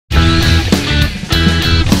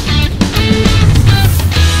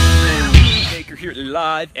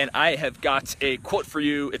live, and I have got a quote for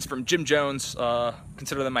you. It's from Jim Jones.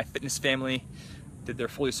 Consider them my fitness family. Did their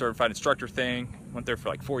fully certified instructor thing. Went there for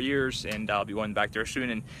like 4 years, and I'll be going back there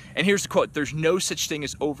soon. And here's the quote: "There's no such thing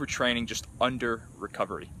as overtraining, just under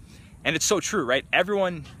recovery." And it's so true, right?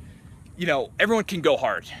 Everyone can go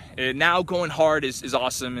hard. Now going hard is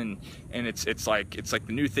awesome, and it's like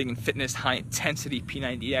the new thing in fitness: high intensity,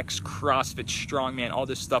 P90X, CrossFit, strongman, all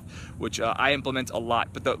this stuff, which I implement a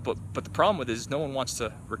lot. But the problem with it is no one wants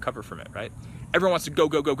to recover from it, right? Everyone wants to go,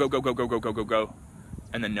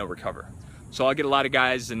 and then no recover. So I get a lot of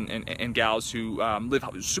guys and gals who live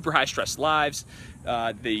super high stress lives.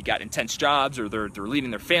 They got intense jobs, or they're leading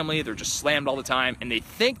their family. They're just slammed all the time, and they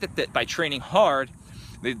think that by training hard,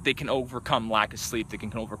 they can overcome lack of sleep, they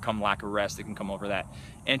can overcome lack of rest, they can come over that.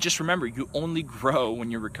 And just remember, you only grow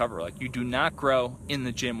when you recover. Like, you do not grow in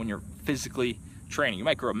the gym when you're physically training. You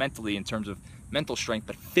might grow mentally in terms of mental strength,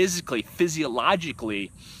 but physically,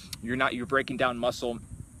 physiologically, you're breaking down muscle,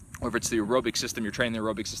 or if it's the aerobic system, you're training the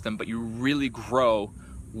aerobic system, but you really grow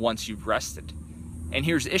once you've rested. And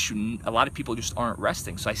here's the issue: a lot of people just aren't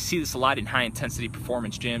resting. So I see this a lot in high intensity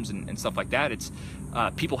performance gyms and stuff like that. It's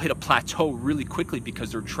people hit a plateau really quickly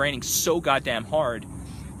because they're training so goddamn hard.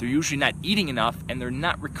 They're usually not eating enough, and they're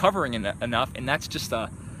not recovering enough, and that's just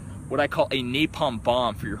what I call a napalm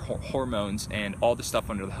bomb for your hormones and all the stuff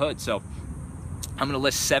under the hood. So I'm going to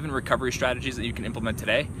list 7 recovery strategies that you can implement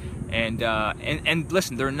today. And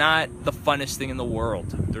listen, they're not the funnest thing in the world.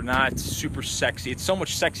 They're not super sexy. It's so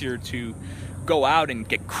much sexier to go out and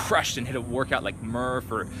get crushed and hit a workout like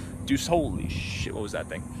Murph, or do, holy shit, what was that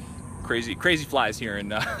thing? Crazy flies here,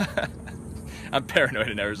 and I'm paranoid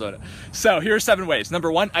in Arizona. So here are 7 ways.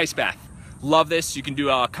 Number 1, ice bath. Love this. You can do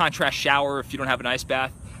a contrast shower if you don't have an ice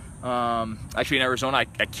bath. Actually, in Arizona, I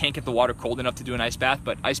can't get the water cold enough to do an ice bath,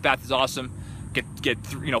 but ice bath is awesome. Get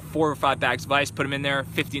 4 or 5 bags of ice, put them in there,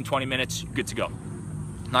 15, 20 minutes, you're good to go.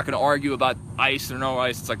 I'm not going to argue about ice or no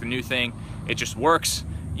ice. It's like the new thing. It just works.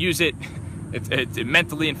 Use it. It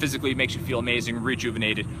mentally and physically makes you feel amazing,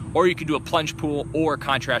 rejuvenated. Or you can do a plunge pool or a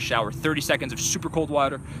contrast shower. 30 seconds of super cold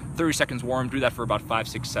water, 30 seconds warm. Do that for about 5,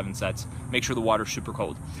 6, 7 sets. Make sure the water's super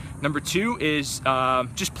cold. Number 2 is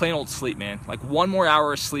just plain old sleep, man. Like 1 more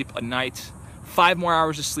hour of sleep a night, 5 more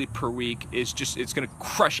hours of sleep per week it's going to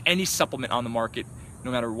crush any supplement on the market,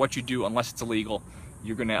 no matter what you do, unless it's illegal.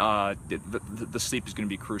 You're going to the sleep is going to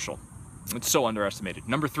be crucial. It's so underestimated.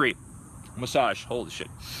 Number 3, massage. Holy shit.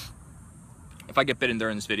 If I get bitten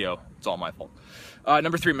during this video, it's all my fault.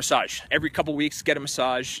 Number 3, massage. Every couple weeks, get a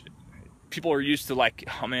massage. People are used to, like,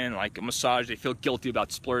 oh man, like a massage, they feel guilty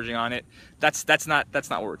about splurging on it. That's not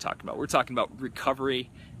what we're talking about. We're talking about recovery.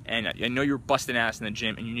 And I know you're busting ass in the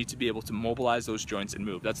gym, and you need to be able to mobilize those joints and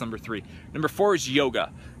move. That's number 3. Number 4 is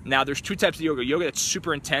yoga. Now, there's 2 types of yoga. Yoga that's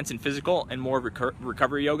super intense and physical, and more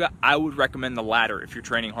recovery yoga. I would recommend the latter if you're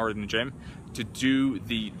training hard in the gym, to do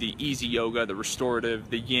the easy yoga, the restorative,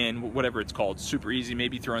 the yin, whatever it's called. Super easy.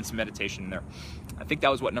 Maybe throw in some meditation in there. I think that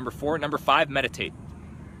was what, number 4. Number 5, meditate.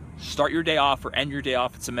 Start your day off or end your day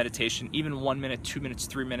off with some meditation. Even 1 minute, 2 minutes,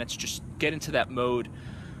 3 minutes. Just get into that mode,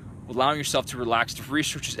 allowing yourself to relax. The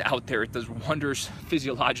research is out there. It does wonders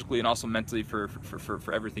physiologically and also mentally for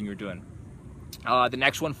everything you're doing. The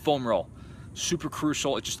next one, foam roll. Super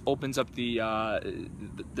crucial. It just opens up the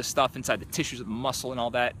stuff inside the tissues of the muscle and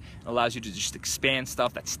all that. It allows you to just expand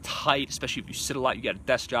stuff that's tight, especially if you sit a lot, you got a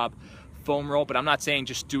desk job. Foam roll, but I'm not saying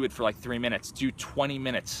just do it for like 3 minutes. Do 20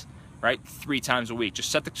 minutes, right? 3 times a week.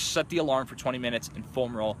 Just set the alarm for 20 minutes and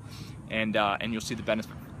foam roll, and you'll see the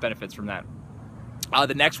benefits from that.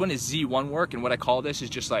 The next one is Z1 work, and what I call this is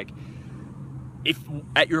just like, if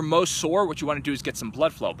at your most sore, what you want to do is get some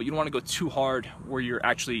blood flow, but you don't want to go too hard where you're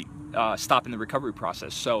actually stopping the recovery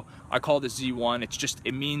process. So I call this Z1.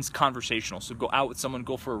 It means conversational. So go out with someone,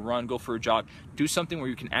 go for a run, go for a jog, do something where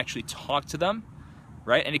you can actually talk to them,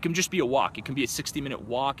 right? And it can just be a walk. It can be a 60-minute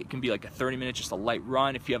walk. It can be like a 30-minute, just a light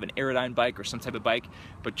run if you have an Aerodyne bike or some type of bike,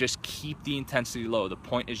 but just keep the intensity low. The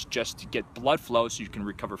point is just to get blood flow so you can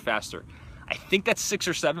recover faster. I think that's 6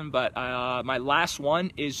 or 7, but my last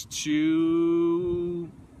one is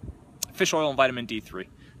fish oil and vitamin D3.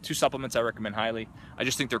 2 supplements I recommend highly. I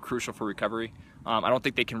just think they're crucial for recovery. I don't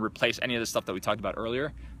think they can replace any of the stuff that we talked about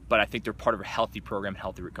earlier, but I think they're part of a healthy program,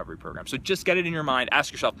 healthy recovery program. So just get it in your mind.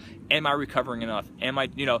 Ask yourself, am I recovering enough? Am I,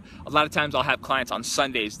 a lot of times I'll have clients on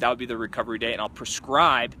Sundays, that would be the recovery day, and I'll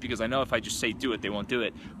prescribe, because I know if I just say do it, they won't do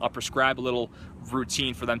it. I'll prescribe a little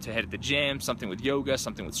routine for them to hit at the gym, something with yoga,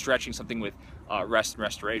 something with stretching, something with rest and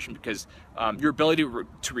restoration, because your ability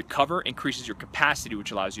to recover increases your capacity,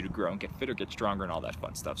 which allows you to grow and get fitter, get stronger, and all that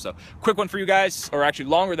fun stuff. So quick one for you guys, or actually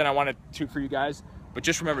longer than I wanted to for you guys. But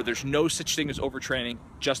just remember, there's no such thing as overtraining,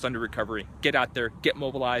 just under recovery. Get out there, get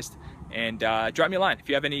mobilized, and drop me a line if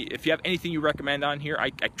you have anything you recommend on here. I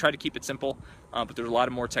try to keep it simple, but there's a lot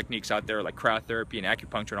of more techniques out there like cryotherapy and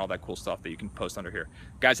acupuncture and all that cool stuff that you can post under here.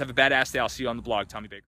 Guys, have a badass day. I'll see you on the blog, Tommy Baker.